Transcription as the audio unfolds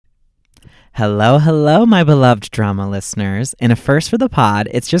Hello, hello, my beloved drama listeners. And a first for the pod,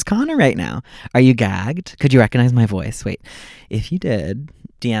 it's just Connor right now. Are you gagged? Could you recognize my voice? Wait, if you did,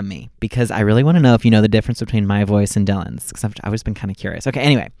 DM me because I really want to know if you know the difference between my voice and Dylan's because I've always been kind of curious. Okay,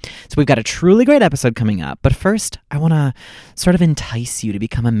 anyway, so we've got a truly great episode coming up. But first, I want to sort of entice you to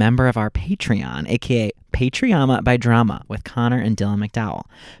become a member of our Patreon, aka Patreon by Drama with Connor and Dylan McDowell.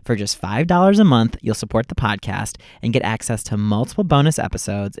 For just $5 a month, you'll support the podcast and get access to multiple bonus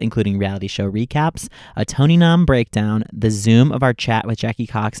episodes, including reality show recaps, a Tony Nom breakdown, the Zoom of our chat with Jackie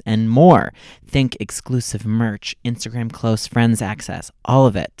Cox, and more. Think exclusive merch, Instagram close friends access, all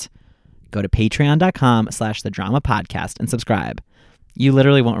of it. Go to patreon.com/the drama podcast and subscribe. You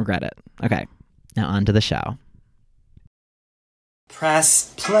literally won't regret it. Okay, now on to the show.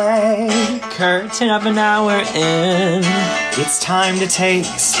 Press play, Curtain of an hour in, it's time to take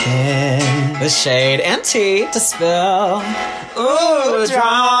a spin. with shade and tea to spill. Ooh,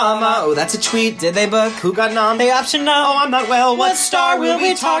 drama. Oh, that's a tweet. Did they book? Who got nom? The option no. Oh, I'm not well. What star will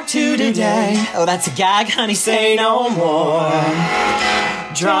we talk to today? Oh, that's a gag, honey. Say no more.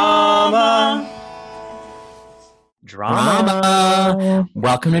 Drama. Drama.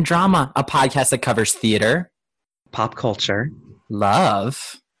 Welcome to Drama, a podcast that covers theater, Pop culture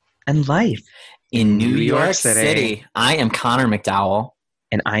love, and life in New York City. I am Connor McDowell.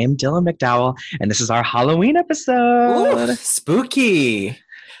 And I am Dylan McDowell, and this is our Halloween episode. Ooh, spooky.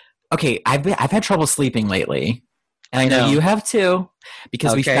 Okay, I've had trouble sleeping lately, and I know you have too,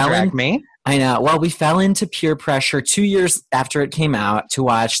 because we fell in. Me. I know. Well, we fell into peer pressure 2 years after it came out to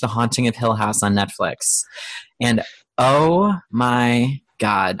watch The Haunting of Hill House on Netflix, and oh my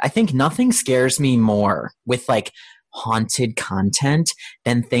God, I think nothing scares me more with like haunted content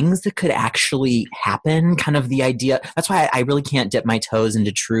than things that could actually happen. Kind of the idea. That's why I really can't dip my toes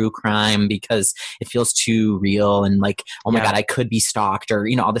into true crime because it feels too real and like, oh my God, I could be stalked or,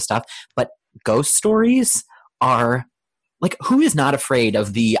 all this stuff. But ghost stories are like, who is not afraid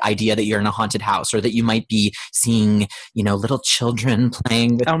of the idea that you're in a haunted house or that you might be seeing, little children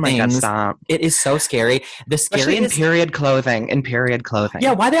playing with Oh my things. God, stop. It is so scary. The Especially scariest in period clothing.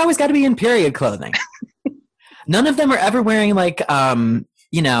 Yeah, why they always got to be in period clothing? None of them are ever wearing like, Their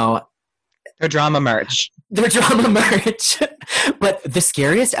drama merch. their drama merch. But the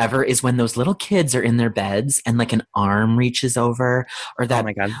scariest ever is when those little kids are in their beds and like an arm reaches over, or that, Oh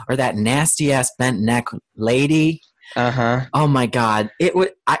my God. or that nasty ass bent neck lady. Uh-huh. Oh my God! It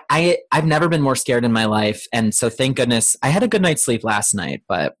would. I've never been more scared in my life, and so thank goodness I had a good night's sleep last night.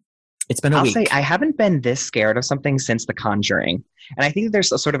 But it's been a week. I'll say I haven't been this scared of something since The Conjuring. And I think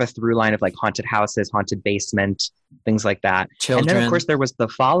there's a sort of a through line of like haunted houses, haunted basement, things like that. Children. And then, of course, there was the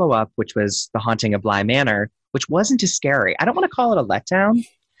follow-up, which was The Haunting of Bly Manor, which wasn't as scary. I don't want to call it a letdown.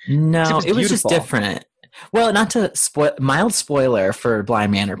 No, it was just beautiful. different. Well, not to mild spoiler for Bly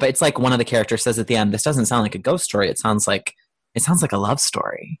Manor, but it's like one of the characters says at the end, this doesn't sound like a ghost story. It sounds like a love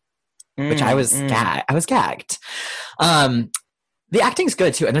story, which I was gagged. The acting's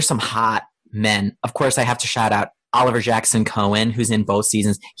good too. And there's some hot men. Of course, I have to shout out Oliver Jackson Cohen, who's in both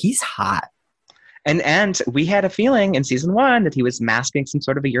seasons. He's hot. And we had a feeling in season 1 that he was masking some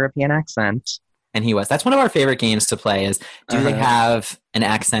sort of a European accent. And he was. That's one of our favorite games to play is, do they have an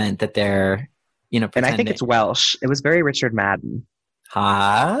accent that they're, pretending? And I think it's Welsh. It was very Richard Madden.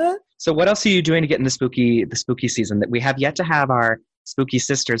 Hot. So what else are you doing to get in the spooky season? That we have yet to have our Spooky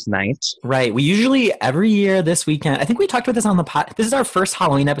Sisters Night. Right. We usually, every year this weekend, I think we talked about this on the pod. This is our first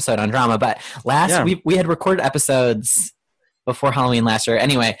Halloween episode on Drama, but we had recorded episodes before Halloween last year.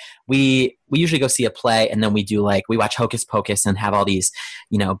 Anyway, we usually go see a play and then we watch Hocus Pocus and have all these,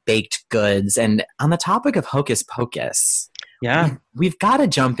 baked goods. And on the topic of Hocus Pocus, we've got to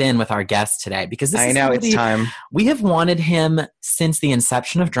jump in with our guest today because it's time. We have wanted him since the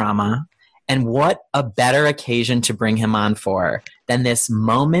inception of Drama. And what a better occasion to bring him on for than this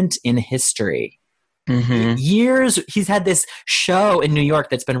moment in history. Mm-hmm. Years, he's had this show in New York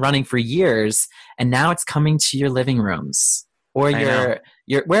that's been running for years, and now it's coming to your living rooms or your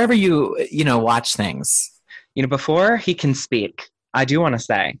wherever you watch things. Before he can speak, I do want to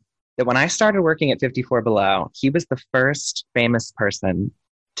say that when I started working at 54 Below, he was the first famous person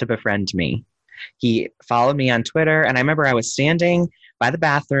to befriend me. He followed me on Twitter, and I remember I was standing by the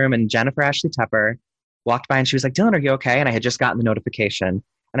bathroom, and Jennifer Ashley Tupper walked by, and she was like, "Dylan, are you okay?" And I had just gotten the notification,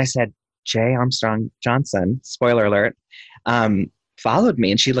 and I said, "Jay Armstrong Johnson," spoiler alert, followed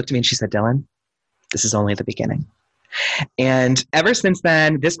me, and she looked at me and she said, "Dylan, this is only the beginning." And ever since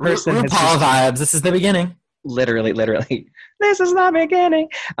then, this person has RuPaul vibes. This is the beginning. Literally, this is the beginning.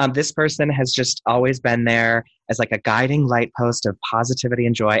 This person has just always been there as like a guiding light post of positivity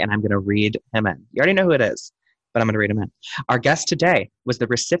and joy, and I'm going to read him in. You already know who it is. but I'm going to read them in. Our guest today was the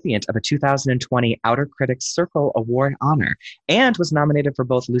recipient of a 2020 Outer Critics Circle Award honor and was nominated for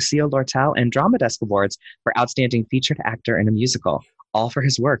both Lucille Lortel and Drama Desk Awards for Outstanding Featured Actor in a Musical, all for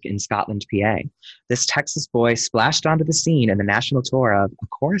his work in Scotland, PA. This Texas boy splashed onto the scene in the national tour of A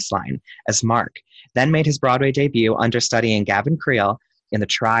Chorus Line as Mark, then made his Broadway debut understudying Gavin Creel in The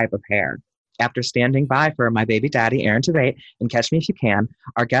Tribe of Hair. After standing by for My Baby Daddy, Aaron Tveit, in Catch Me If You Can,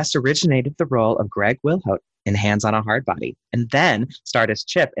 our guest originated the role of Greg Wilhote in Hands on a Hardbody, and then starred as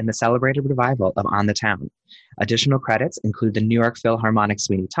Chip in the celebrated revival of On the Town. Additional credits include the New York Philharmonic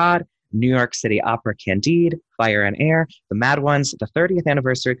Sweeney Todd, New York City Opera Candide, Fire and Air, The Mad Ones, the 30th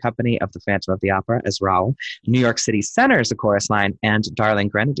Anniversary Company of the Phantom of the Opera as Raoul, New York City Center's A Chorus Line, and Darling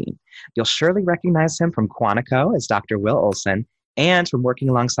Grenadine. You'll surely recognize him from Quantico as Dr. Will Olson, and from working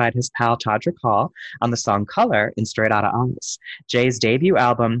alongside his pal Todrick Hall on the song Color in Straight Outta Alice. Jay's debut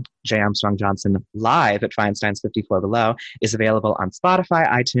album, J. Armstrong Johnson Live at Feinstein's 54 Below, is available on Spotify,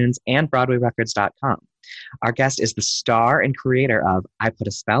 iTunes, and BroadwayRecords.com. Our guest is the star and creator of I Put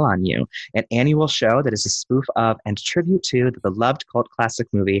a Spell on You, an annual show that is a spoof of and tribute to the beloved cult classic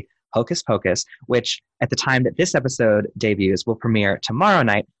movie Hocus Pocus, which at the time that this episode debuts will premiere tomorrow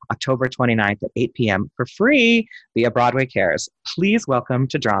night, October 29th at 8 p.m. for free via Broadway Cares. Please welcome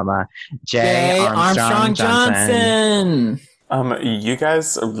to drama, J. Armstrong Johnson. You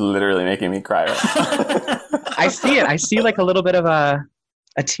guys are literally making me cry right now. I see it. I see like a little bit of a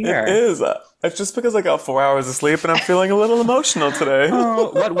tear. It is. It's just because I got 4 hours of sleep and I'm feeling a little emotional today.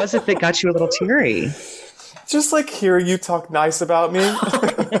 Oh, what was it that got you a little teary? Just like hearing you talk nice about me.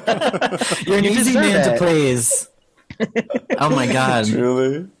 You're an easy man to please. Oh my God.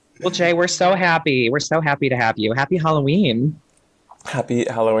 Truly. Well, Jay, we're so happy. We're so happy to have you. Happy Halloween. Happy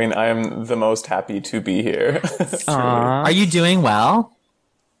Halloween. I am the most happy to be here. Are you doing well?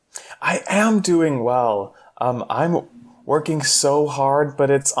 I am doing well. I'm working so hard,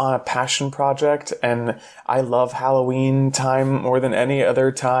 but it's on a passion project, and I love Halloween time more than any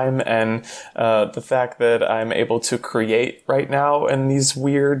other time, and the fact that I'm able to create right now in these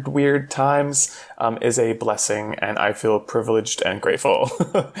weird times is a blessing, and I feel privileged and grateful.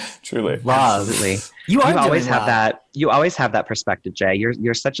 Truly. Absolutely. You always have that. You always have that perspective, Jay.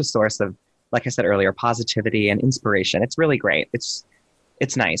 You're such a source of, like I said earlier, positivity and inspiration. It's really great. It's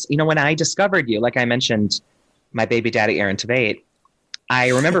nice. You know, when I discovered you, like I mentioned, My Baby Daddy, Aaron Tveit, I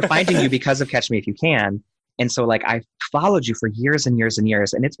remember finding you because of Catch Me If You Can. And so like I followed you for years and years and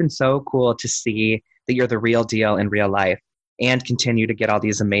years. And it's been so cool to see that you're the real deal in real life and continue to get all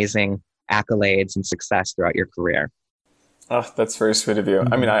these amazing accolades and success throughout your career. Oh, that's very sweet of you.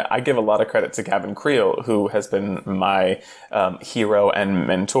 Mm-hmm. I mean, I give a lot of credit to Gavin Creel, who has been my hero and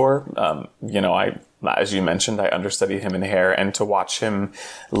mentor. As you mentioned, I understudied him in Hair, and to watch him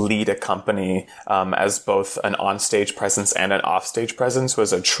lead a company as both an onstage presence and an offstage presence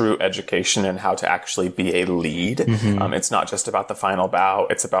was a true education in how to actually be a lead. Mm-hmm. It's not just about the final bow.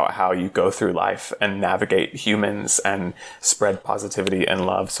 It's about how you go through life and navigate humans and spread positivity and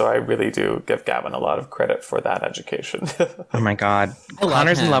love. So I really do give Gavin a lot of credit for that education. Oh my God.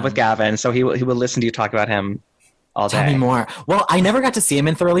 Connor's in love with Gavin, so he will listen to you talk about him all day. Tell me more. Well, I never got to see him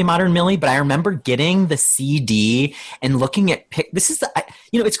in Thoroughly Modern Millie, but I remember getting the CD and looking at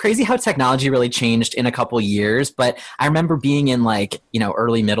it's crazy how technology really changed in a couple years, but I remember being in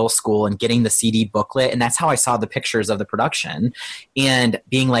early middle school and getting the CD booklet, and that's how I saw the pictures of the production and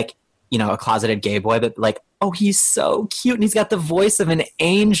being a closeted gay boy, but oh, he's so cute and he's got the voice of an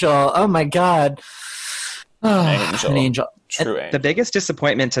angel. Oh my God. An angel. True. The biggest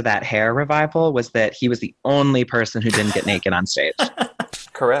disappointment to that Hair revival was that he was the only person who didn't get naked on stage.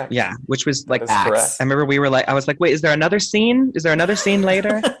 Correct. Yeah, which was correct. I remember I was like, wait, is there another scene? Is there another scene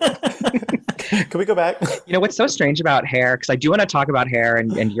later? Can we go back? You know, what's so strange about Hair, because I do want to talk about Hair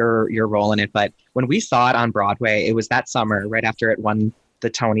and your role in it, but when we saw it on Broadway, it was that summer, right after it won the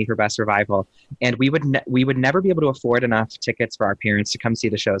Tony for Best Revival, and we would never be able to afford enough tickets for our parents to come see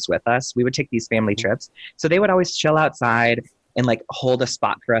the shows with us. We would take these family trips, so they would always chill outside and hold a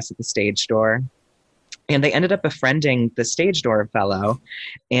spot for us at the stage door. And they ended up befriending the stage door fellow,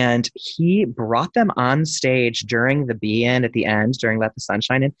 and he brought them on stage during the be-in at the end, during Let the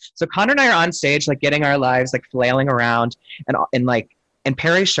Sunshine In. So Connor and I are on stage, getting our lives, flailing around, and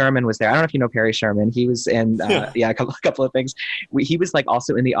Perry Sherman was there. I don't know if you know Perry Sherman. He was in a couple of things. He was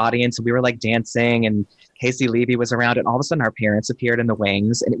also in the audience, and we were dancing, and Casey Levy was around, and all of a sudden our parents appeared in the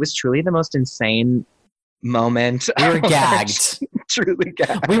wings, and it was truly the most insane-moment. We were gagged. Truly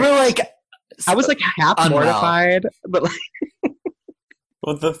gagged. We were I was half unwell. mortified, but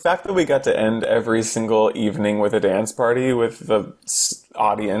Well, the fact that we got to end every single evening with a dance party with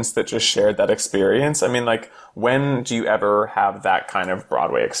audience that just shared that experience. I mean, like, when do you ever have that kind of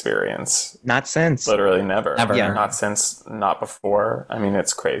Broadway experience? Not since. Literally never. Never. Yeah. Not since, not before. I mean,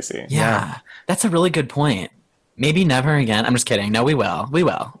 it's crazy. Yeah. That's a really good point. Maybe never again. I'm just kidding. No, we will. We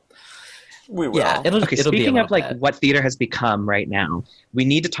will. We will. Yeah, it'll be Speaking a of like little bit. what theater has become right now, we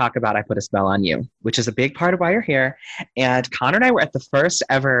need to talk about I Put a Spell on You, which is a big part of why you're here. And Connor and I were at the first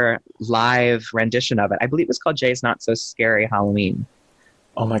ever live rendition of it. I believe it was called Jay's Not So Scary Halloween.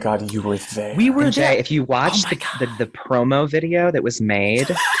 Oh my God, you were there. We were And there. Jay, if you watch Oh my the promo video that was made,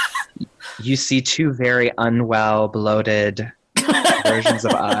 you see two very unwell, bloated versions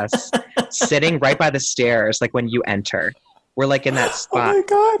of us sitting right by the stairs, like when you enter. We're like in that Oh spot. my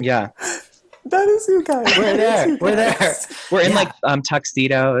God. Yeah. That is you guys. We're there. We're there. We're in Yeah. like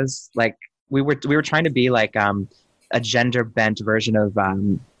tuxedos. Like we were trying to be like a gender bent version of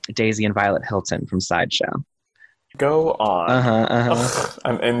Daisy and Violet Hilton from Sideshow. Go on. Ugh,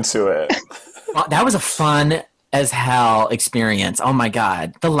 I'm into it. Oh, that was a fun as hell experience. Oh my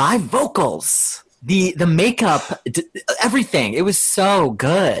God. The live vocals, the makeup, everything. It was so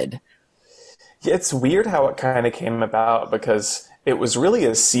good. Yeah, it's weird how it kind of came about because it was really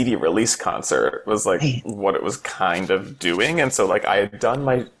a CD release concert was like what it was kind of doing. And so like I had done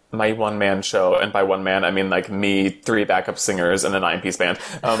my one-man show, and by one man I mean like me, 3 backup singers, and a 9-piece band.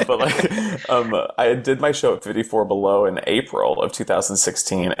 But like I did my show at 54 Below in April of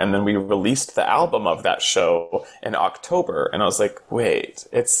 2016, and then we released the album of that show in October. And I was like, wait,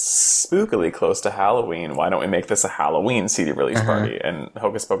 it's spookily close to Halloween. Why don't we make this a Halloween CD release party? And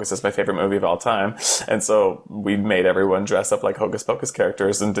Hocus Pocus is my favorite movie of all time. And so we made everyone dress up like Hocus Pocus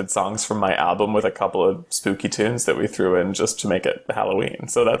characters and did songs from my album with a couple of spooky tunes that we threw in just to make it Halloween.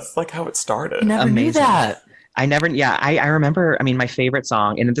 So that's like how it started. I never knew Amazing. that. I remember, I mean, my favorite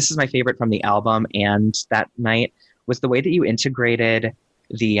song, and this is my favorite from the album and that night, was the way that you integrated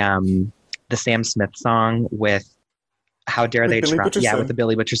the Sam Smith song with How Dare With They Billy Try. Yeah, Butcherson. with the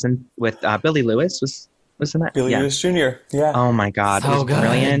Billy Butcherson, with Billy Lewis was in that? Billy Yeah. Lewis Jr. Yeah. Oh my God, So it was good.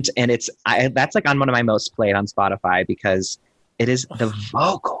 brilliant. And that's like on one of my most played on Spotify because it is the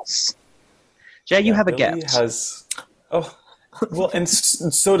vocals. Jay, you have a Billy gift. Well, and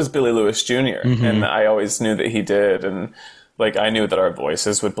so does Billy Lewis Jr. Mhm. And I always knew that he did. And like, I knew that our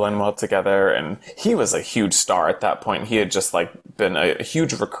voices would blend well together. And he was a huge star at that point. He had just like been a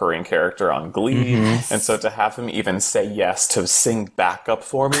huge recurring character on Glee. And so to have him even say yes to sing backup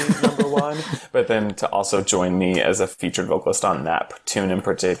for me, number one, but then to also join me as a featured vocalist on that tune in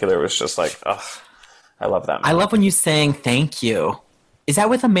particular was just like, ugh, I love that. I love when you sang thank you. Is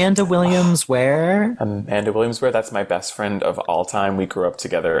that with Amanda Williams Ware? Amanda Williams Ware, that's my best friend of all time. We grew up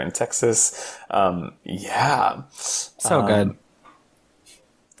together in Texas. Yeah. So good.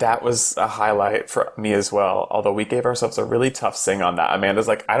 That was a highlight for me as well. Although we gave ourselves a really tough sing on that. Amanda's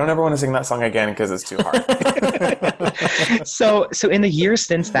like, I don't ever want to sing that song again because it's too hard. So in the years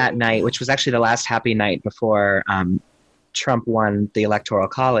since that night, which was actually the last happy night before Trump won the Electoral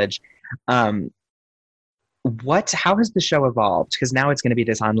College, how has the show evolved? Because now it's going to be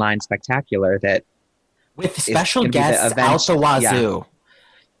this online spectacular that With special gonna be the guests event. out the wazoo.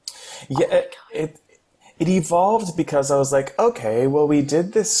 Yeah, it evolved because I was like, okay, well, we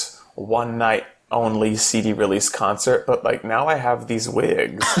did this one night only CD release concert, but like now I have these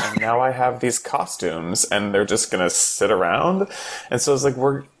wigs and now I have these costumes and they're just going to sit around. And so it's like,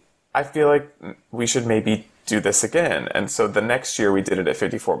 I feel like we should maybe do this again. And so the next year we did it at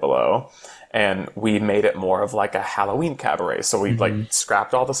 54 Below. And we made it more of like a Halloween cabaret. So we like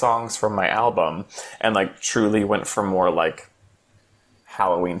scrapped all the songs from my album and like truly went for more like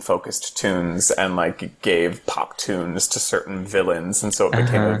Halloween focused tunes and like gave pop tunes to certain villains. And so it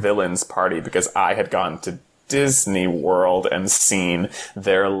became a villains party because I had gone to Disney World and seen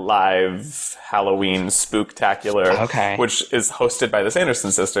their live Halloween spooktacular, which is hosted by the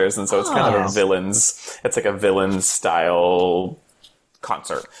Sanderson sisters. And so it's kind of it's like a villain style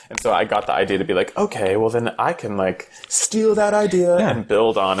concert. And so I got the idea to be like, okay, well then I can like steal that idea and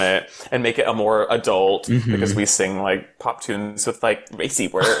build on it and make it a more adult because we sing like pop tunes with like racy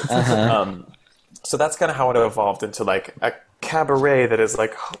words. So that's kind of how it evolved into like a cabaret that is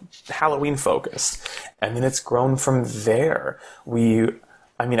like Halloween focused. And then it's grown from there.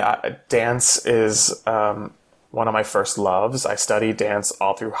 Dance is one of my first loves. I studied dance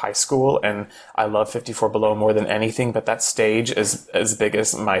all through high school, and I love 54 Below more than anything, but that stage is as big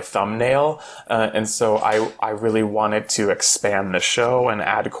as my thumbnail. And so I really wanted to expand the show and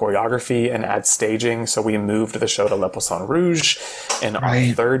add choreography and add staging. So we moved the show to Le Poisson Rouge in our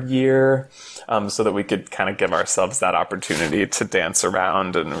third year, so that we could kind of give ourselves that opportunity to dance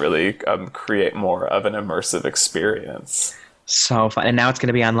around and really create more of an immersive experience. So fun. And now it's going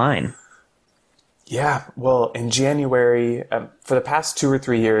to be online. Yeah, well, in January, for the past 2 or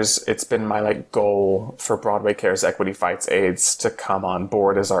 3 years, it's been my goal for Broadway Cares Equity Fights AIDS to come on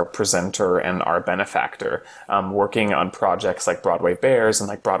board as our presenter and our benefactor, working on projects like Broadway Bears and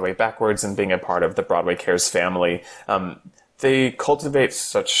like Broadway Backwards and being a part of the Broadway Cares family. They cultivate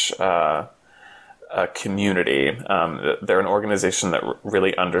such a community. They're an organization that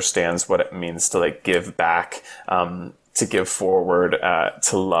really understands what it means to give back, to give forward,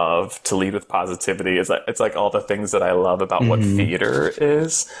 to love, to lead with positivity. It's like all the things that I love about what theater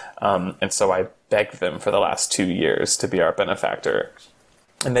is. And so I begged them for the last 2 years to be our benefactor.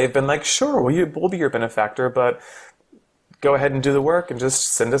 And they've been like, sure, we'll be your benefactor, but go ahead and do the work and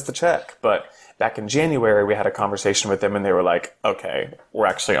just send us the check. But back in January, we had a conversation with them and they were like, okay, we're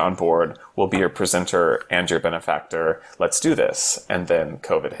actually on board. We'll be your presenter and your benefactor. Let's do this. And then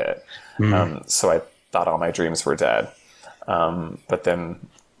COVID hit. So I thought all my dreams were dead. But then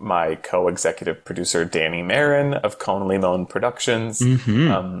my co-executive producer, Danny Marin of Cone Limon Productions,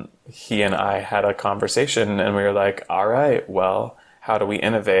 he and I had a conversation and we were like, all right, well, how do we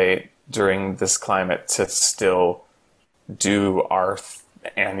innovate during this climate to still do our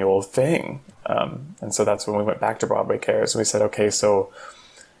annual thing? And so that's when we went back to Broadway Cares. We said, okay, so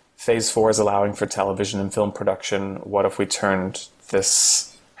phase 4 is allowing for television and film production. What if we turned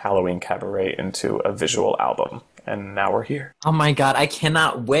this Halloween cabaret into a visual album? And now we're here. Oh my God, I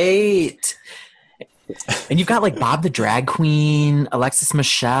cannot wait. And you've got Bob the Drag Queen, Alexis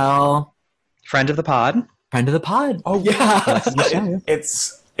Michelle. Friend of the pod. Oh yeah.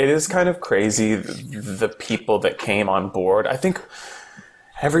 It is kind of crazy, the people that came on board. I think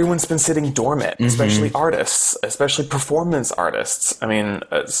everyone's been sitting dormant, especially artists, especially performance artists. I mean,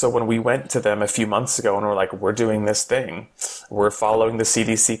 so when we went to them a few months ago and we're like, we're doing this thing, we're following the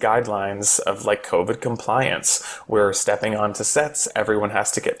CDC guidelines of COVID compliance. We're stepping onto sets. Everyone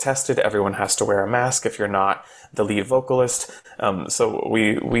has to get tested. Everyone has to wear a mask if you're not the lead vocalist. So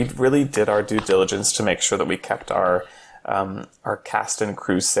we really did our due diligence to make sure that we kept our cast and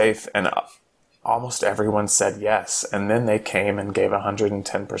crew safe, and almost everyone said yes, and then they came and gave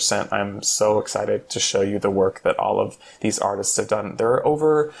 110%. I'm so excited to show you the work that all of these artists have done. There are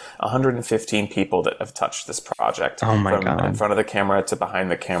over 115 people that have touched this project. Oh my from God. in front of the camera to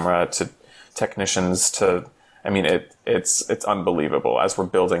behind the camera to technicians to... I mean, it's unbelievable. As we're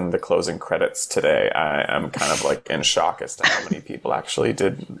building the closing credits today, I am kind of in shock as to how many people actually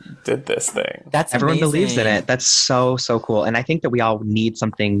did this thing. That's Everyone amazing. believes in it. That's so cool. And I think that we all need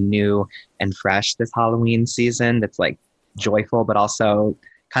something new and fresh this Halloween season that's joyful, but also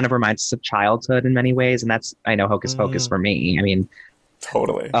kind of reminds us of childhood in many ways. And that's, I know, Hocus Pocus for me. I mean,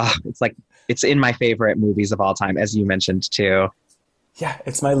 totally. It's in my favorite movies of all time, as you mentioned too. Yeah,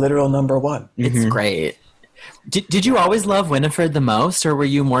 it's my literal number one. It's great. Did you always love Winifred the most, or were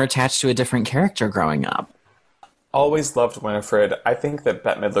you more attached to a different character growing up? Always loved Winifred. I think that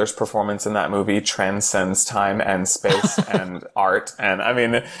Bette Midler's performance in that movie transcends time and space and art. And I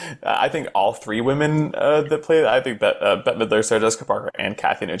mean, I think all three women that played, I think Bette Midler, Sarah Jessica Parker, and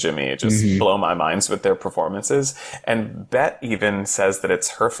Kathy Najimy just blow my minds with their performances. And Bette even says that it's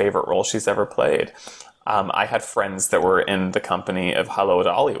her favorite role she's ever played. I had friends that were in the company of Hello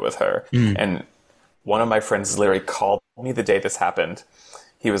Dolly with her. And one of my friends literally called me the day this happened.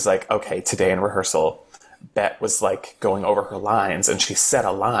 He was like, okay, today in rehearsal, Bette was going over her lines, and she said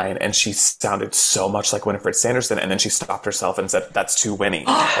a line and she sounded so much like Winifred Sanderson, and then she stopped herself and said, that's too Winnie.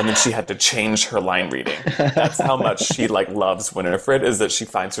 And then she had to change her line reading. That's how much she loves Winifred, is that she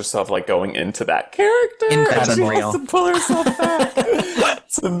finds herself going into that character. Incredible. And she has to pull herself back.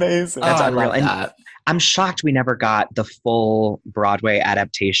 It's amazing. That's I unreal. love And that. I'm shocked we never got the full Broadway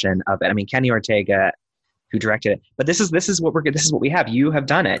adaptation of it. I mean, Kenny Ortega, who directed it, but this is what we have. You have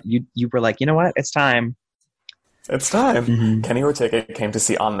done it. You were like, you know what? It's time. It's time. Kenny Ortega came to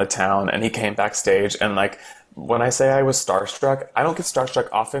see On the Town, and he came backstage, and when I say I was starstruck, I don't get starstruck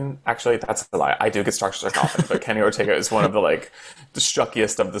often. Actually, that's a lie. I do get starstruck often, but Kenny Ortega is one of the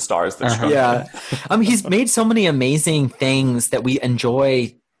struckiest of the stars that struck. Yeah. He's made so many amazing things that we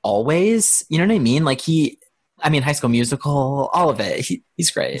enjoy always. You know what I mean? High School Musical, all of it.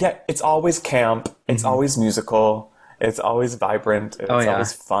 He's great. Yeah, it's always camp. It's always musical. It's always vibrant. It's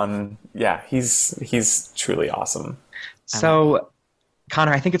always fun. Yeah, he's truly awesome. So,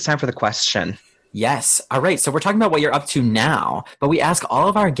 Connor, I think it's time for the question. Yes. All right. So we're talking about what you're up to now, but we ask all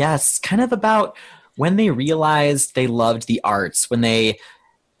of our guests kind of about when they realized they loved the arts, when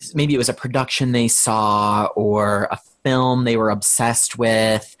maybe it was a production they saw or a film they were obsessed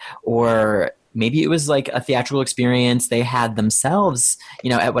with, or maybe it was like a theatrical experience they had themselves,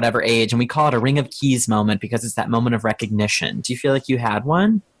 at whatever age. And we call it a Ring of Keys moment because it's that moment of recognition. Do you feel like you had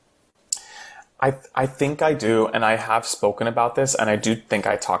one? I think I do, and I have spoken about this, and I do think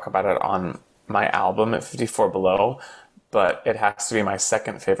I talk about it on my album at 54 Below, but it has to be my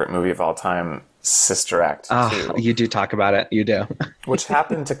second favorite movie of all time, Sister Act 2. Oh, you do talk about it. You do. Which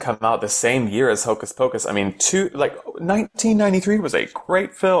happened to come out the same year as Hocus Pocus. I mean, 1993 was a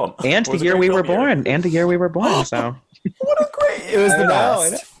great film. And the year we were born. And the year we were born, so. What a great year. It was the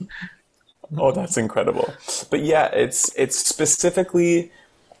best. Oh, that's incredible. But yeah, it's specifically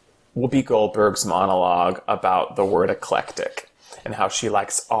Whoopi Goldberg's monologue about the word eclectic and how she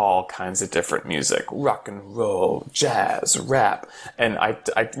likes all kinds of different music, rock and roll, jazz, rap. And I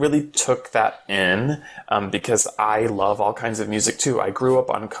really took that in because I love all kinds of music too. I grew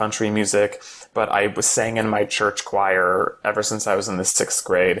up on country music, but I was sang in my church choir ever since I was in the 6th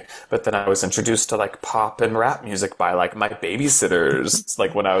grade. But then I was introduced to like pop and rap music by like my babysitters,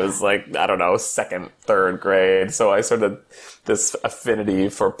 like when I was like, I don't know, 2nd, 3rd grade. So I sort of this affinity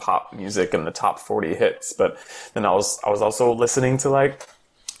for pop music and the top 40 hits. But then I was also listening to like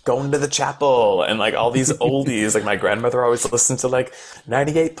Going to the Chapel and like all these oldies. Like my grandmother always listened to like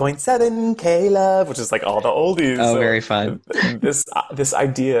 98.7 K-Love, which is like all the oldies. Oh, so very fun. This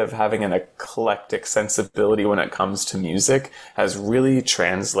idea of having an eclectic sensibility when it comes to music has really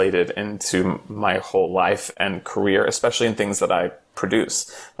translated into my whole life and career, especially in things that I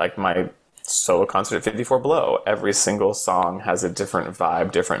produce. Like my solo concert at 54 Below, every single song has a different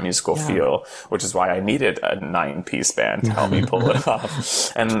vibe, different musical feel, which is why I needed a 9-piece band to help me pull it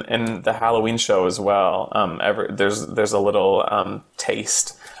off. And the Halloween show as well, there's a little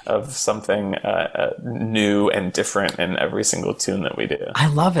taste of something new and different in every single tune that we do. I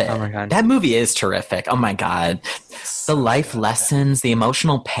love it. Oh my God. That movie is terrific. Oh my God. The life lessons, the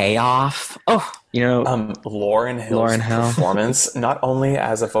emotional payoff. Oh, Lauryn Hill's performance, not only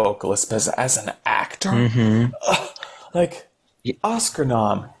as a vocalist, but as an actor. Like, Oscar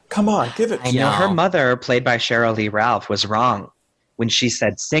nom. Come on, give it to me. Her mother, played by Cheryl Lee Ralph, was wrong when she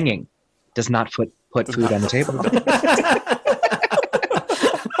said singing does not put food on the table.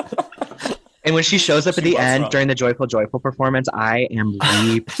 And when she shows up at the end during the Joyful, Joyful performance, I am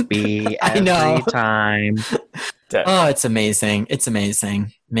weepy every time. Oh, it's amazing. It's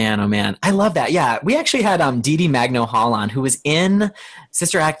amazing. Man, oh man. I love that. Yeah. We actually had Dee Dee Magno Hall on, who was in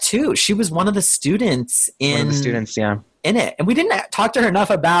Sister Act 2. She was one of the students in it. And we didn't talk to her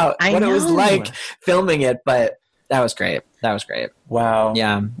enough about what it was like filming it, but that was great. That was great. Wow.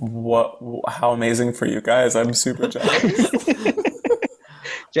 Yeah. How amazing for you guys. I'm super jealous.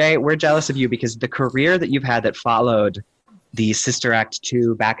 Jay, we're jealous of you because the career that you've had that followed the Sister Act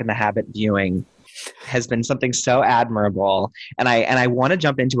 2 Back in the Habit viewing has been something so admirable. And I want to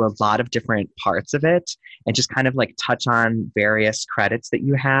jump into a lot of different parts of it and just kind of like touch on various credits that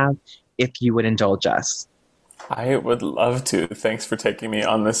you have, if you would indulge us. I would love to. Thanks for taking me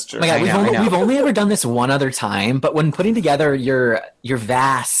on this journey. Oh my God, we've only ever done this one other time, but when putting together your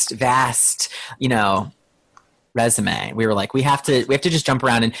vast, resume, we were like, we have to just jump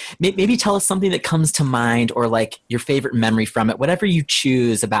around and maybe tell us something that comes to mind, or like your favorite memory from it, whatever you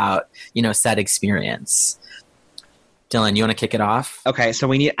choose about said experience. Dylan, you want to kick it off? Okay, so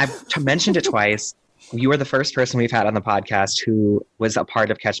I've mentioned it twice. You were the first person we've had on the podcast who was a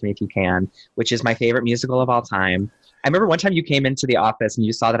part of Catch Me If You Can, which is my favorite musical of all time. I remember one time you came into the office and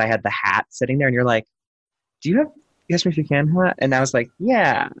you saw that I had the hat sitting there and you're like, do you have Catch Me If You Can hat? And I was like,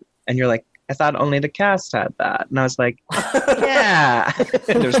 yeah. And you're like, I thought only the cast had that. And I was like, yeah.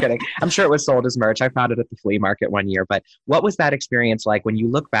 I'm just kidding. I'm sure it was sold as merch. I found it at the flea market one year. But what was that experience like when you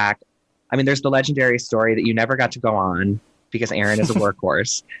look back? I mean, there's the legendary story that you never got to go on because Aaron is a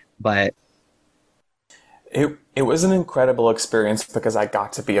workhorse. But it was an incredible experience because I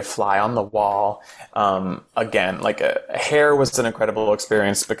got to be a fly on the wall. Again, like Hair was an incredible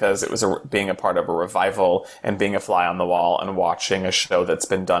experience because it was being a part of a revival and being a fly on the wall and watching a show that's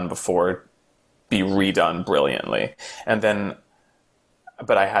been done before be redone brilliantly. And then,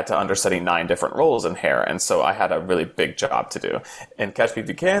 but I had to understudy 9 different roles in Hair, and so I had a really big job to do. In Catch Me If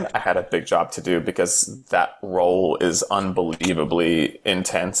You Can, I had a big job to do because that role is unbelievably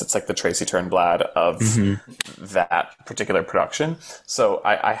intense. It's like the Tracy Turnblad of that particular production. So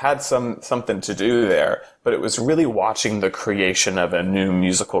I had something to do there, but it was really watching the creation of a new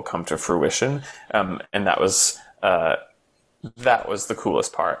musical come to fruition, and that was the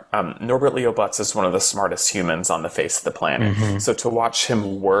coolest part. Norbert Leo Butz is one of the smartest humans on the face of the planet. So to watch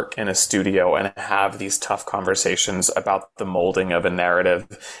him work in a studio and have these tough conversations about the molding of a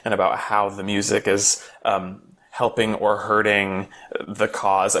narrative and about how the music is helping or hurting the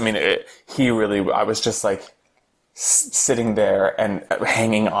cause. I mean, I was just like sitting there and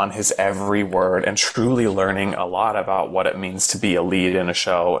hanging on his every word and truly learning a lot about what it means to be a lead in a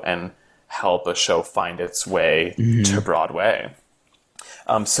show and help a show find its way to Broadway.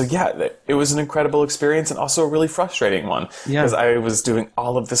 So yeah, it was an incredible experience and also a really frustrating one because I was doing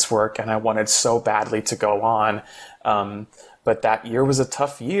all of this work and I wanted so badly to go on. But that year was a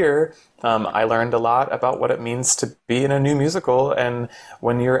tough year. I learned a lot about what it means to be in a new musical, and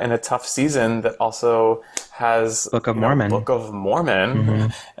when you're in a tough season that also has Book of Mormon,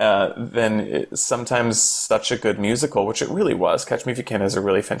 then sometimes such a good musical, which it really was. Catch Me If You Can is a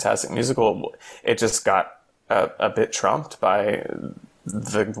really fantastic musical. It just got a bit trumped by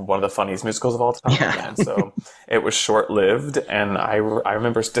one of the funniest musicals of all time. Yeah. And so it was short-lived, and I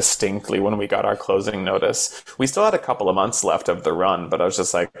remember distinctly when we got our closing notice. We still had a couple of months left of the run, but I was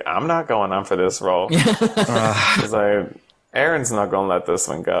just like, I'm not going on for this role. Because Aaron's not going to let this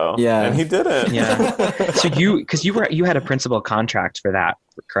one go. Yeah. And he didn't. Yeah. So you had a principal contract for that,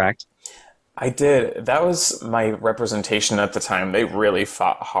 correct? I did. That was my representation at the time. They really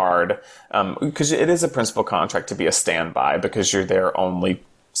fought hard because it is a principal contract to be a standby because you're there only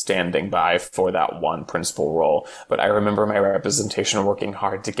standing by for that one principal role. But I remember my representation working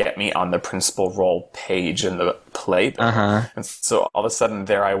hard to get me on the principal role page in the play. And so all of a sudden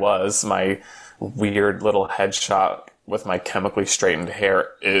there I was, my weird little headshot with my chemically straightened hair,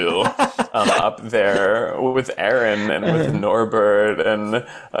 up there with Aaron and with Norbert and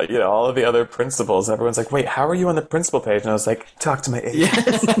all of the other principals. And everyone's like, "Wait, how are you on the principal page?" And I was like, "Talk to my agent."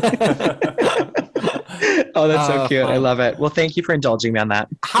 Oh, that's so cute. Fun. I love it. Well, thank you for indulging me on that.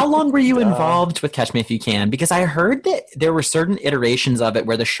 How long were you involved with Catch Me If You Can? Because I heard that there were certain iterations of it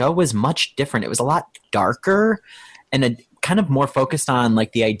where the show was much different. It was a lot darker and kind of more focused on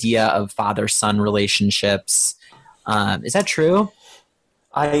like the idea of father-son relationships. Is that true?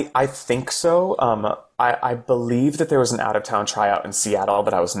 I think so. I believe that there was an out-of-town tryout in Seattle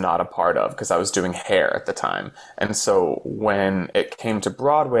that I was not a part of because I was doing hair at the time. And so when it came to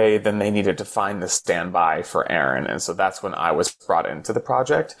Broadway, then they needed to find the standby for Aaron. And so that's when I was brought into the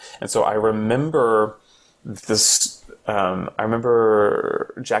project. And so I remember I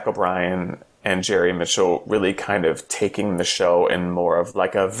remember Jack O'Brien and Jerry Mitchell really kind of taking the show in more of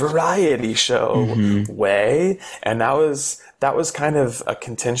like a variety show way. And that was kind of a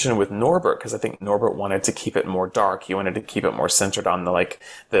contention with Norbert because I think Norbert wanted to keep it more dark. He wanted to keep it more centered on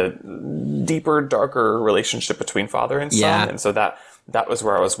the deeper, darker relationship between father and son. Yeah. And so that was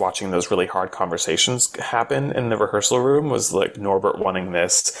where I was watching those really hard conversations happen in the rehearsal room, was like Norbert wanting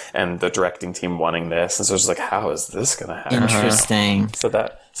this and the directing team wanting this. And so I was like, how is this going to happen? Interesting.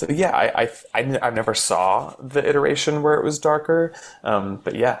 So yeah, I never saw the iteration where it was darker.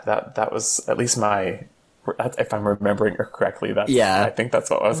 But yeah, that was at least if I'm remembering it correctly, I think that's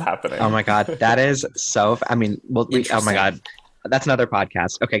what was happening. Oh my God. That is so, oh my God. That's another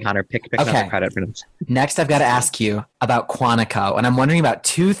podcast. Okay, Connor, pick another credit for this. Next, I've got to ask you about Quantico, and I'm wondering about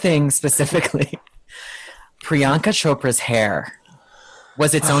two things specifically. Priyanka Chopra's hair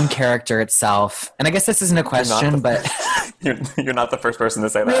was its own character itself, and I guess this isn't a question, but you're not the first person to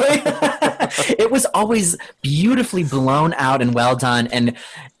say that. Really? It was always beautifully blown out and well done. And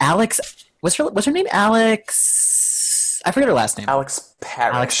Alex, what's her name? Alex. I forget her last name. Alex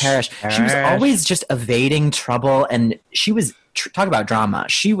Parrish. She was always just evading trouble, and she was talk about drama.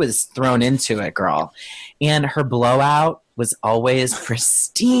 She was thrown into it, girl. And her blowout was always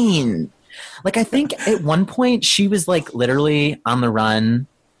pristine. Like, I think at one point she was like literally on the run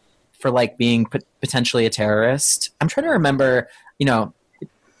for like being potentially a terrorist. I'm trying to remember,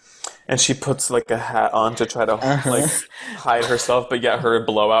 and she puts like a hat on to try to like hide herself, but yet her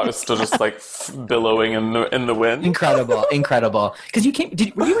blowout is still just like billowing in the wind. Incredible. Because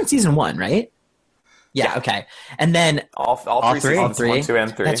were you in season 1, right? Yeah. Okay. And then all three seasons, 1, 2,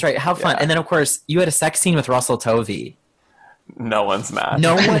 and 3. That's right. How fun! Yeah. And then of course you had a sex scene with Russell Tovey. No one's mad.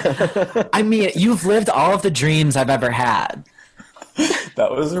 No one. I mean, you've lived all of the dreams I've ever had.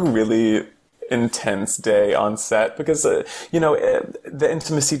 That was a really intense day on set because the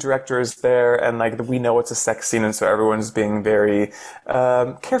intimacy director is there and like we know it's a sex scene, and so everyone's being very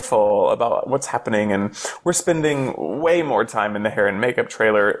careful about what's happening, and we're spending way more time in the hair and makeup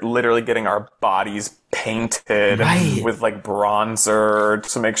trailer literally getting our bodies painted with like bronzer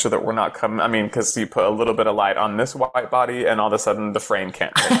to make sure that we're not because you put a little bit of light on this white body and all of a sudden the frame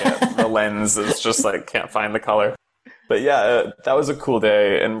can't take it. The lens is just like can't find the color. But yeah, that was a cool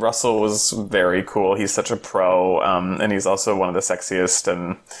day, and Russell was very cool. He's such a pro, and he's also one of the sexiest,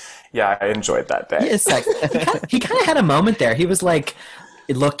 and yeah, I enjoyed that day. He is sexy. He kind of had a moment there. He was like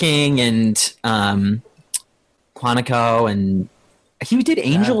looking and Quantico, and he did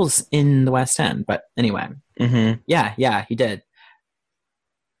Angels in the West End. But anyway, yeah, he did.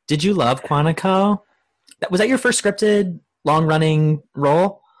 Did you love Quantico? Was that your first scripted, long-running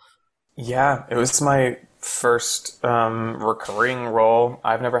role? Yeah, it was my first recurring role.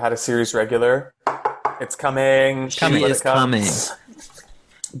 I've never had a series regular. It's coming. It's coming.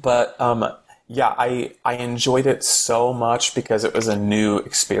 But yeah, I enjoyed it so much because it was a new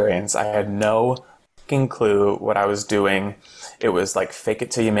experience. I had no fucking clue what I was doing. It was like fake it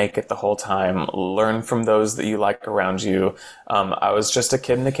till you make it the whole time. Learn from those that you like around you. I was just a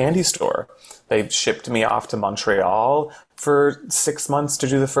kid in a candy store. They shipped me off to Montreal for 6 months to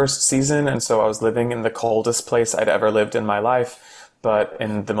do the first season. And so I was living in the coldest place I'd ever lived in my life, but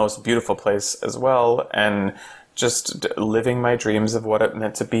in the most beautiful place as well. And just living my dreams of what it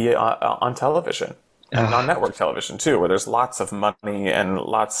meant to be on television. And on network television too, where there's lots of money and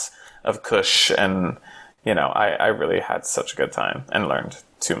lots of cush, and I really had such a good time and learned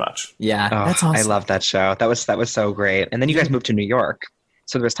too much. Yeah, that's awesome. I love that show. That was so great. And then you guys moved to New York,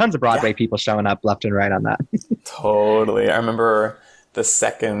 so there was tons of Broadway people showing up left and right on that. Totally. I remember the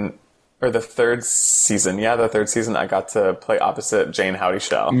third season. Yeah, the third season, I got to play opposite Jane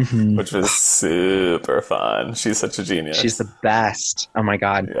Howdy-Shell, which was super fun. She's such a genius. She's the best. Oh my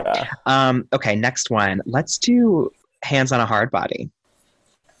God. Yeah. Okay, next one. Let's do Hands on a Hard Body.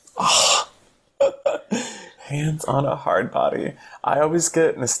 Hands on a Hard Body. I always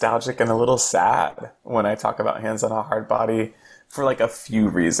get nostalgic and a little sad when I talk about Hands on a Hard Body for like a few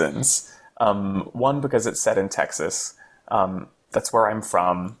reasons. One, because it's set in Texas. That's where I'm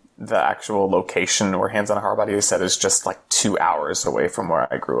from. The actual location where Hands on a Hard Body is set is just like 2 hours away from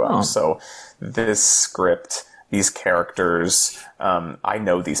where I grew up. So this script, these characters, I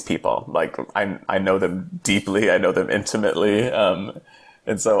know these people. Like I know them deeply. I know them intimately.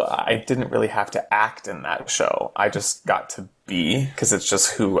 And so I didn't really have to act in that show. I just got to be, because it's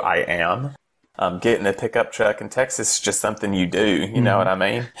just who I am. Getting a pickup truck in Texas is just something you do. You know what I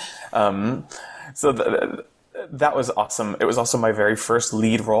mean? So that was awesome. It was also my very first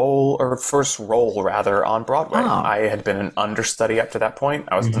role on Broadway. I had been an understudy up to that point.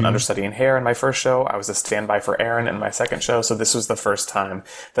 I was an understudy in Hair in my first show. I was a standby for Aaron in my second show. So this was the first time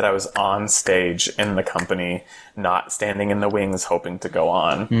that I was on stage in the company, not standing in the wings hoping to go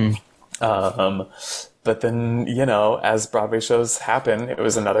on. But then, as Broadway shows happen, it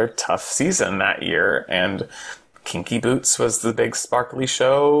was another tough season that year. And Kinky Boots was the big sparkly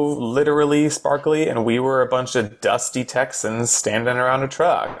show, literally sparkly, and we were a bunch of dusty Texans standing around a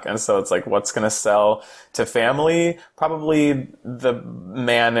truck. And so it's like, what's going to sell to family? Probably the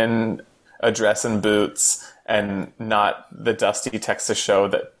man in a dress and boots, and not the dusty Texas show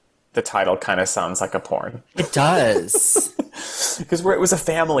that the title kind of sounds like a porn. It does. Because it was a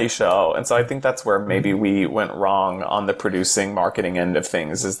family show. And so I think that's where maybe we went wrong on the producing, marketing end of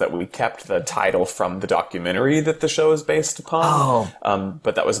things, is that we kept the title from the documentary that the show is based upon.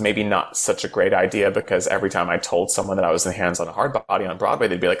 But that was maybe not such a great idea, because every time I told someone that I was in Hands on a Hard Body on Broadway,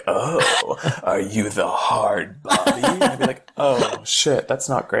 they'd be like, "Oh, are you the hard body?" And I'd be like, "Oh, shit, that's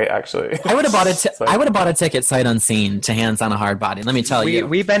not great, actually." I would have bought a ticket sight unseen to Hands on a Hard Body. Let me tell you.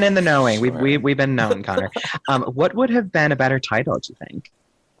 We've been in the knowing. Sure. We've been known, Connor. What would have been a better title, do you think?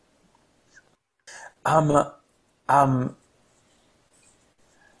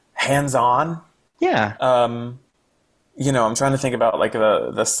 Hands On. Yeah. I'm trying to think about like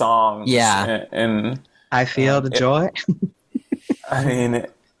the songs. Yeah. And I feel the joy. I mean,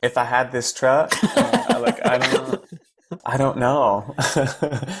 if I had this truck, I don't know.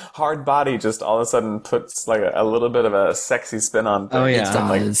 Hard Body just all of a sudden puts like a little bit of a sexy spin on things. Oh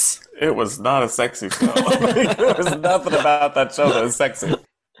yeah, it was not a sexy show. There was nothing about that show that was sexy.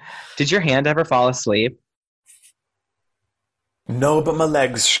 Did your hand ever fall asleep? No, but my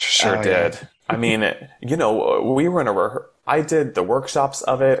legs sure did. Yeah. I mean, we were in I did the workshops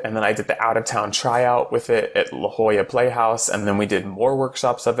of it, and then I did the out-of-town tryout with it at La Jolla Playhouse, and then we did more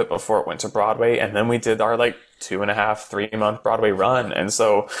workshops of it before it went to Broadway, and then we did our 2.5, 3-month Broadway run. And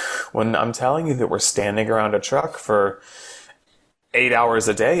so when I'm telling you that we're standing around a truck for 8 hours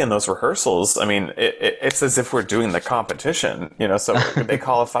a day in those rehearsals, I mean, it's as if we're doing the competition, so they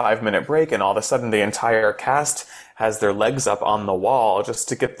call a 5-minute break, and all of a sudden the entire cast has their legs up on the wall just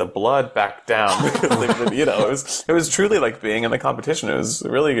to get the blood back down. Because it was truly like being in the competition. It was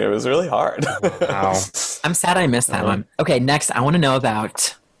really hard. Wow. I'm sad I missed that one. Okay, next I want to know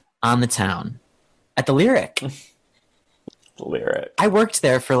about On the Town at the Lyric. Lyric. I worked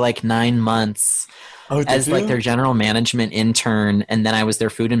there for 9 months as their general management intern, and then I was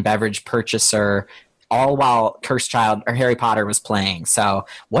their food and beverage purchaser all while Cursed Child or Harry Potter was playing. So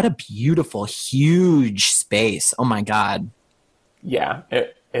what a beautiful, huge space. Oh my God. Yeah,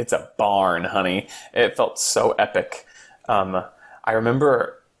 it's a barn, honey. It felt so epic. I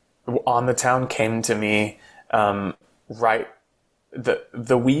remember On the Town came to me right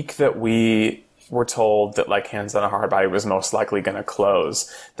the week that we were told that like Hands on a Hard Body was most likely going to close.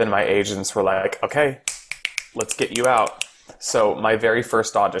 Then my agents were like, okay, let's get you out. So my very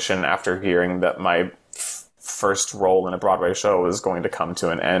first audition after hearing that my first role in a Broadway show was going to come to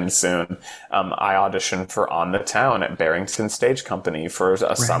an end soon, I auditioned for On the Town at Barrington Stage Company for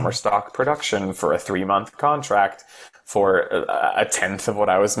a summer stock production for a 3-month contract for a tenth of what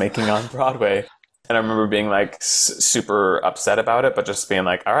I was making on Broadway. And I remember being like super upset about it, but just being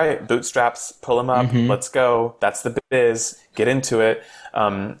like, all right, bootstraps, pull them up, let's go. That's the biz, get into it.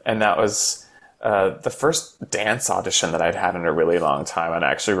 And that was the first dance audition that I'd had in a really long time. And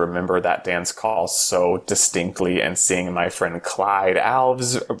I actually remember that dance call so distinctly, and seeing my friend Clyde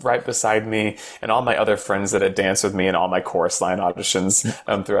Alves right beside me and all my other friends that had danced with me in all my chorus line auditions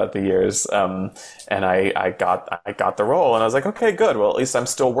throughout the years. And I got the role, and I was like, okay, good. Well, at least I'm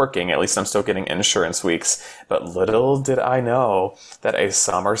still working. At least I'm still getting insurance weeks. But little did I know that a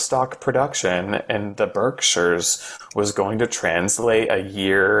summer stock production in the Berkshires was going to translate a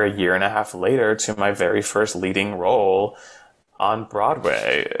year and a half later to my very first leading role on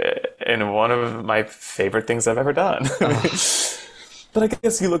Broadway in one of my favorite things I've ever done. But I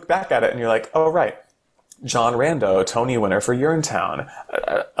guess you look back at it and you're like, oh, right. John Rando, Tony winner for Urinetown.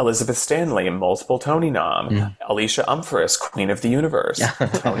 Elizabeth Stanley, multiple Tony nom. Alicia Umphris, Queen of the Universe.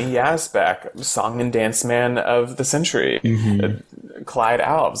 Tony Yazbek, Song and Dance Man of the Century. Clyde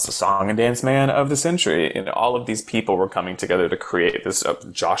Alves, Song and Dance Man of the Century. And all of these people were coming together to create this.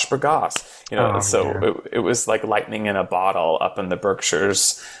 Josh Bergasse, it was like lightning in a bottle up in the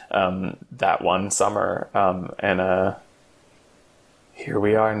Berkshires that one summer, and here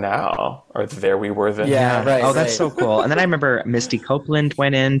we are now, or there we were then. Yeah, right. Oh, that's so cool. And then I remember Misty Copeland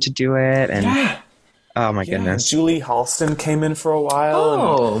went in to do it, and oh my goodness, Julie Halston came in for a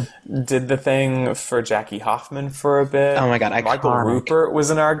while and did the thing for Jackie Hoffman for a bit. Oh my God, Michael Rupert was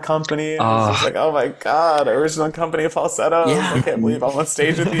in our company. And I was just like, oh my God, original company of falsettos. I can't believe I'm on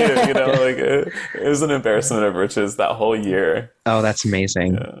stage with you. It was an embarrassment of riches that whole year. Oh, that's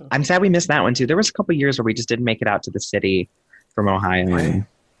amazing. Yeah. I'm sad we missed that one too. There was a couple years where we just didn't make it out to the city from Ohio. And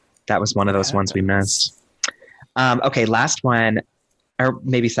that was one of those ones we missed. Okay, last one, or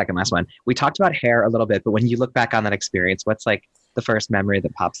maybe second last one. We talked about hair a little bit, but when you look back on that experience, what's like the first memory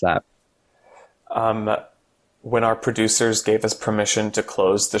that pops up? When our producers gave us permission to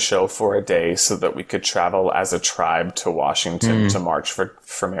close the show for a day so that we could travel as a tribe to Washington to march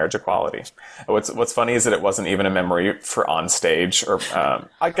for marriage equality. What's funny is that it wasn't even a memory for on stage, or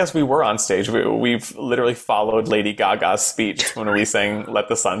I guess we were on stage. We've literally followed Lady Gaga's speech when we sang "Let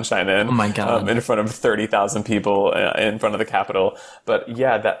the Sun Shine In." Oh my God! In front of 30,000 people in front of the Capitol. But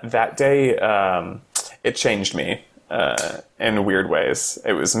yeah, that day it changed me. In weird ways.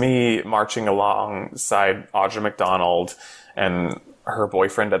 It was me marching alongside Audra McDonald and her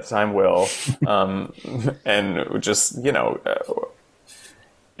boyfriend at the time, Will. And just,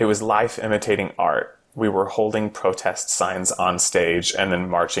 it was life imitating art. We were holding protest signs on stage and then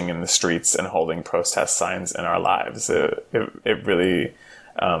marching in the streets and holding protest signs in our lives. It really,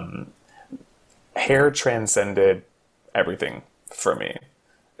 hair transcended everything for me.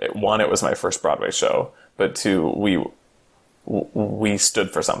 One, it was my first Broadway show. But two, we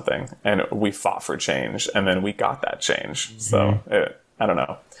stood for something and we fought for change, and then we got that change. So I don't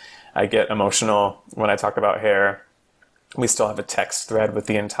know. I get emotional when I talk about hair. We still have a text thread with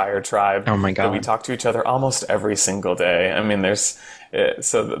the entire tribe. Oh my God. That we talk to each other almost every single day. I mean,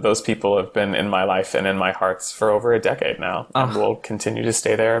 those people have been in my life and in my hearts for over a decade now, and will continue to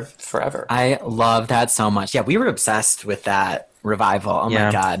stay there forever. I love that so much. Yeah, we were obsessed with that revival.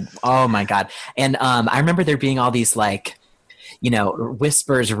 Oh my God. And I remember there being all these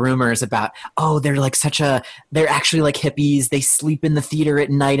whispers, rumors about, they're actually like hippies. They sleep in the theater at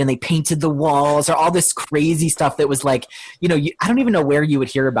night and they painted the walls, or all this crazy stuff that was like, I don't even know where you would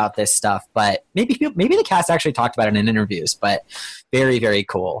hear about this stuff, but maybe the cast actually talked about it in interviews, but very, very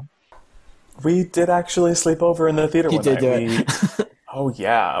cool. We did actually sleep over in the theater one night. You did do it. Oh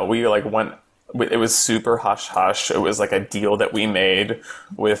yeah. We went. It was super hush-hush. It was like a deal that we made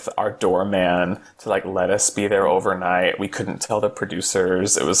with our doorman to let us be there overnight. We couldn't tell the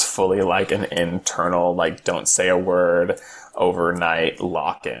producers. It was fully like an internal, don't say a word, overnight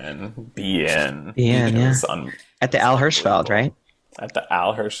lock-in, be in. Yeah. At the Al Hirschfeld, right? At the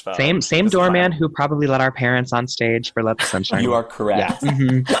Al Hirschfeld. Same doorman who probably let our parents on stage for Let the Sunshine. You are correct.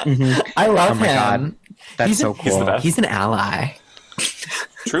 Yeah. I love him. God. That's so He's the cool. best. He's an ally.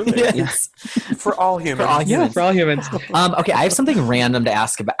 Truly. Yes. For all humans. For all humans. For all humans. Okay, I have something random to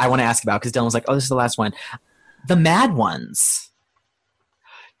ask about. I want to ask about because Dylan's like, "Oh, this is the last one." The Mad Ones.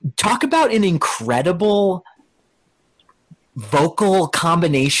 Talk about an incredible vocal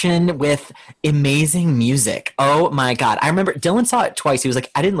combination with amazing music. Oh my God. I remember Dylan saw it twice. He was like,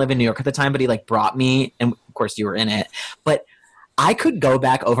 I didn't live in New York at the time, but he like brought me, and of course you were in it. But I could go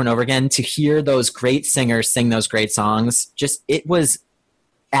back over and over again to hear those great singers sing those great songs. Just, it was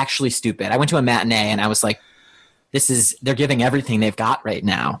actually stupid. I went to a matinee and I was like, they're giving everything they've got right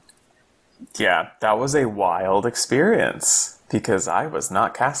now. Yeah, that was a wild experience because I was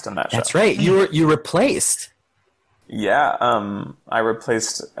not cast in that show. That's right. You replaced. Yeah, I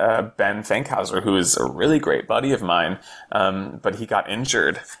replaced Ben Fankhauser, who is a really great buddy of mine, but he got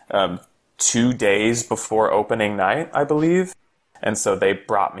injured 2 days before opening night, I believe. And so they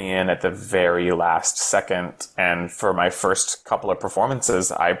brought me in at the very last second. And for my first couple of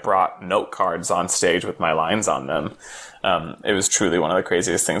performances, I brought note cards on stage with my lines on them. It was truly one of the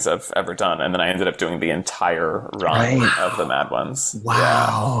craziest things I've ever done. And then I ended up doing the entire run of the Mad Ones.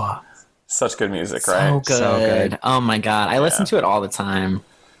 Wow. Yeah. Such good music, So right? good. So good. Oh my God. I listen to it all the time.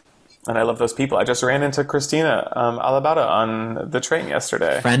 And I love those people. I just ran into Christina Alabata on the train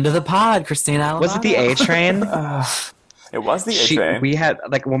yesterday. Friend of the pod, Christina Alabama. Was it the A Train? It was the A Train. We had,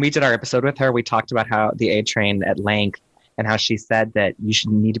 like, when we did our episode with her, we talked about how the A Train at length and how she said that you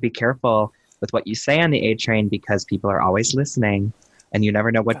should need to be careful with what you say on the A Train because people are always listening and you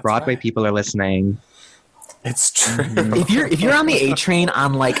never know what Broadway people are listening. It's true. If you're on the A Train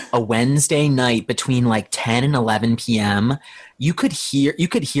on like a Wednesday night between like 10 and 11 p.m., you could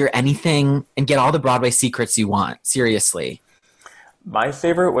hear anything and get all the Broadway secrets you want. Seriously. My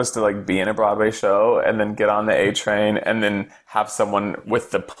favorite was to like be in a Broadway show and then get on the A Train and then have someone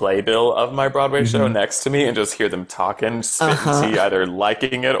with the playbill of my Broadway show next to me and just hear them talking, spitting tea, either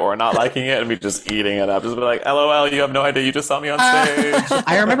liking it or not liking it, and me just eating it up. Just be like, LOL, you have no idea, you just saw me on stage.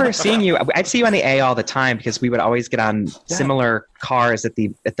 I remember seeing you. I'd see you on the A all the time because we would always get on similar cars at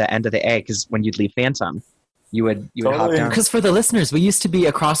the end of the A because when you'd leave Phantom, you would hop Totally. down. Because for the listeners, we used to be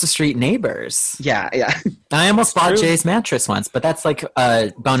across the street neighbors. Yeah. I almost bought true. Jay's mattress once, but that's like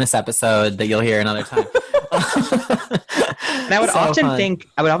a bonus episode that you'll hear another time. And I would often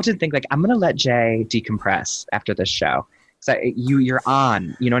think like I'm gonna let Jay decompress after this show. So you're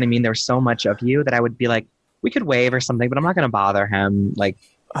on. You know what I mean? There was so much of you that I would be like, we could wave or something, but I'm not gonna bother him like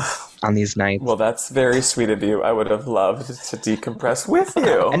on these nights. Well, that's very sweet of you. I would have loved to decompress with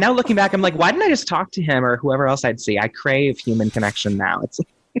you. And now looking back, I'm like, why didn't I just talk to him or whoever else I'd see? I crave human connection now. It's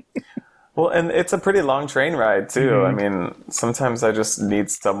Well, and it's a pretty long train ride, too. I mean, sometimes I just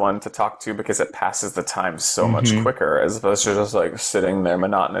need someone to talk to because it passes the time so much quicker as opposed to just like sitting there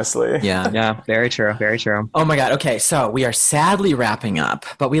monotonously. Yeah. very true. Very true. Oh my God. Okay, so we are sadly wrapping up,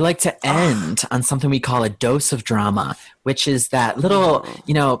 but we like to end on something we call a dose of drama, which is that little,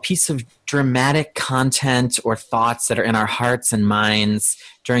 piece of dramatic content or thoughts that are in our hearts and minds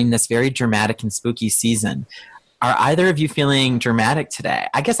during this very dramatic and spooky season. Are either of you feeling dramatic today?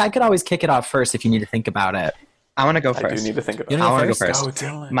 I guess I could always kick it off first if you need to think about it. I want to go I first. do need to think about You it. know, I want to go first? first. Oh,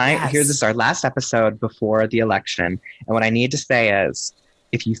 Dylan. Here's this is our last episode before the election. And what I need to say is,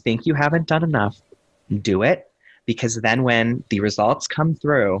 if you think you haven't done enough, do it. Because then when the results come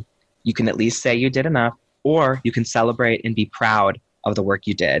through, you can at least say you did enough, or you can celebrate and be proud of the work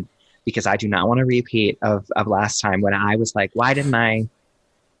you did. Because I do not want to repeat of last time when I was like, why didn't I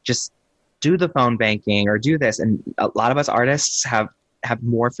just do the phone banking or do this? And a lot of us artists have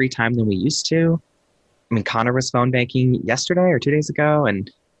more free time than we used to. I mean, Connor was phone banking yesterday or 2 days ago, and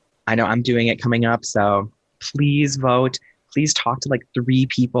I know I'm doing it coming up. So please vote. Please talk to like 3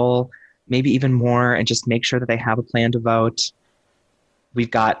 people, maybe even more, and just make sure that they have a plan to vote.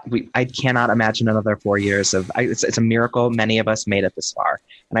 I cannot imagine another 4 years of, it's a miracle many of us made it this far.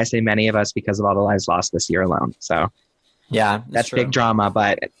 And I say many of us because of all the lives lost this year alone. So Yeah, that's true. big drama,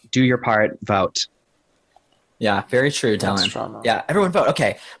 but do your part, vote. Yeah, very true, That's Dylan. drama. Yeah, everyone vote.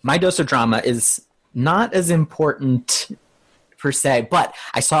 Okay, my dose of drama is not as important per se, but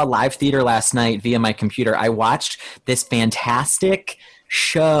I saw live theater last night via my computer. I watched this fantastic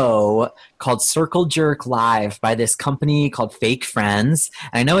show called Circle Jerk Live by this company called Fake Friends.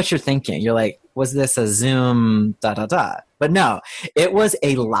 And I know what you're thinking. You're like, was this a Zoom But no, it was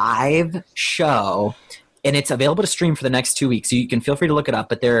a live show. And it's available to stream for the next 2 weeks. So you can feel free to look it up.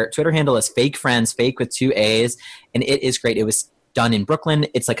 But their Twitter handle is Fake Friends, fake with 2 A's. And it is great. It was done in Brooklyn.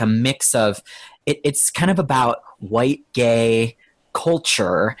 It's like a mix of, it's kind of about white gay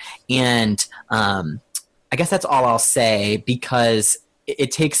culture. And I guess that's all I'll say because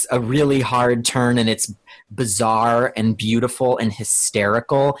it takes a really hard turn, and it's bizarre and beautiful and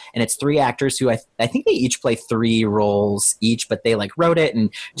hysterical. And it's 3 actors who I think they each play 3 roles each, but they like wrote it, and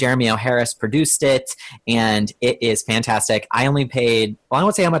Jeremy O. Harris produced it, and it is fantastic. I only paid, well, I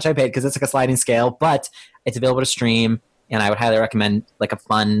won't say how much I paid because it's like a sliding scale, but it's available to stream, and I would highly recommend like a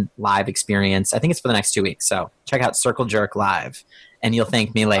fun live experience. I think it's for the next 2 weeks, so check out Circle Jerk Live, and you'll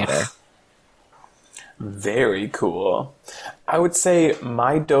thank me later. Very cool. I would say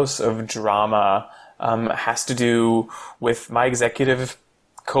my dose of drama has to do with my executive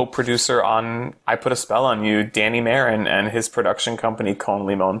co-producer on I Put a Spell on You, Danny Marin, and his production company, Con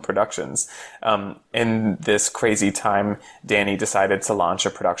Limon Productions. In this crazy time, Danny decided to launch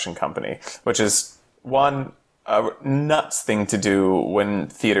a production company, which is a nuts thing to do when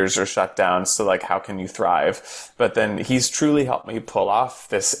theaters are shut down. So like, how can you thrive? But then he's truly helped me pull off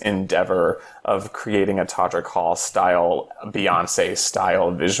this endeavor of creating a Todrick Hall style, Beyonce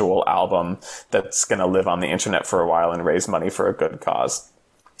style visual album that's going to live on the internet for a while and raise money for a good cause.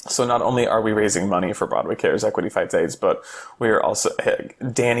 So not only are we raising money for Broadway Cares Equity Fights AIDS, but we are also,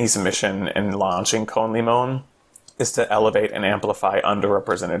 Danny's mission in launching Con Limon is to elevate and amplify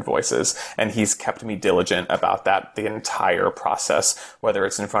underrepresented voices. And he's kept me diligent about that the entire process, whether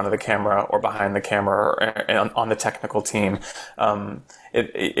it's in front of the camera or behind the camera or on the technical team.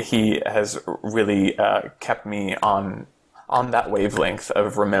 He has really kept me on that wavelength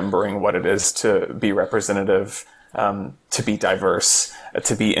of remembering what it is to be representative, to be diverse,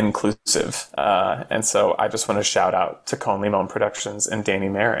 to be inclusive. And so I just want to shout out to Con Limon Productions and Danny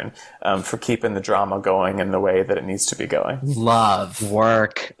Marin for keeping the drama going in the way that it needs to be going. Love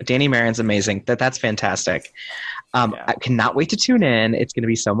work. Danny Marin's amazing. That's fantastic. I cannot wait to tune in. It's going to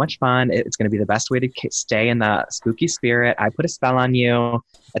be so much fun. It's going to be the best way to stay in the spooky spirit. I Put a Spell on You.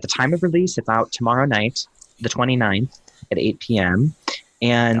 At the time of release, it's out tomorrow night, the 29th at 8 p.m.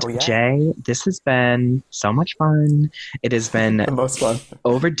 And Jay, this has been so much fun. It has been the most fun.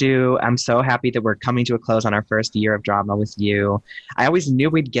 Overdue. I'm so happy that we're coming to a close on our first year of drama with you. I always knew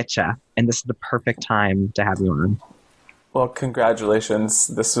we'd get you, and this is the perfect time to have you on. Well, congratulations.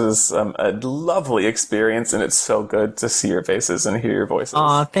 This was a lovely experience, and it's so good to see your faces and hear your voices.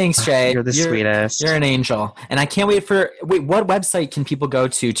 Aw, thanks, Jay. You're the sweetest. You're an angel. And I can't wait what website can people go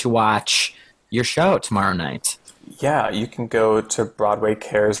to watch your show tomorrow night? Yeah, you can go to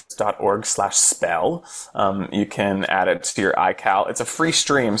broadwaycares.org/spell. You can add it to your iCal. It's a free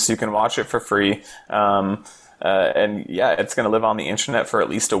stream, so you can watch it for free. And yeah, it's going to live on the internet for at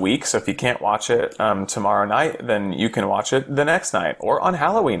least a week. So if you can't watch it tomorrow night, then you can watch it the next night or on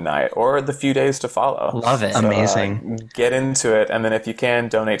Halloween night or the few days to follow. Love it. So, amazing. Get into it. And then if you can,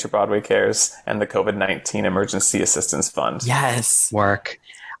 donate to Broadway Cares and the COVID-19 Emergency Assistance Fund. Yes. Work.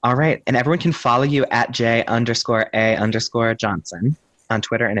 All right. And everyone can follow you at J_A_Johnson on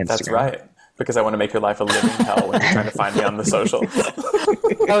Twitter and Instagram. That's right. Because I want to make your life a living hell when you're trying to find me on the socials.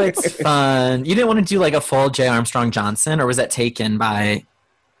 Oh, it's fun. You didn't want to do like a full J. Armstrong Johnson, or was that taken by...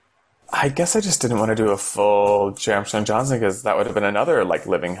 I guess I just didn't want to do a full J. Armstrong Johnson because that would have been another like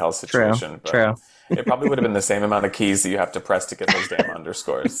living hell situation. True. It probably would have been the same amount of keys that you have to press to get those damn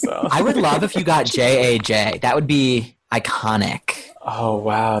underscores. So I would love if you got JAJ. That would be iconic. Oh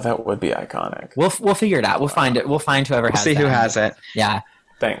wow, that would be iconic. We'll figure it out. We'll find it. We'll find whoever has it. See who has it. Yeah.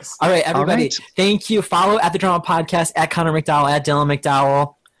 Thanks. All right, everybody. All right. Thank you. Follow at the Drama Podcast at Connor McDowell at Dylan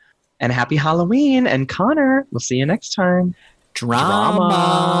McDowell. And happy Halloween. And Connor, we'll see you next time.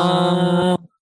 Drama.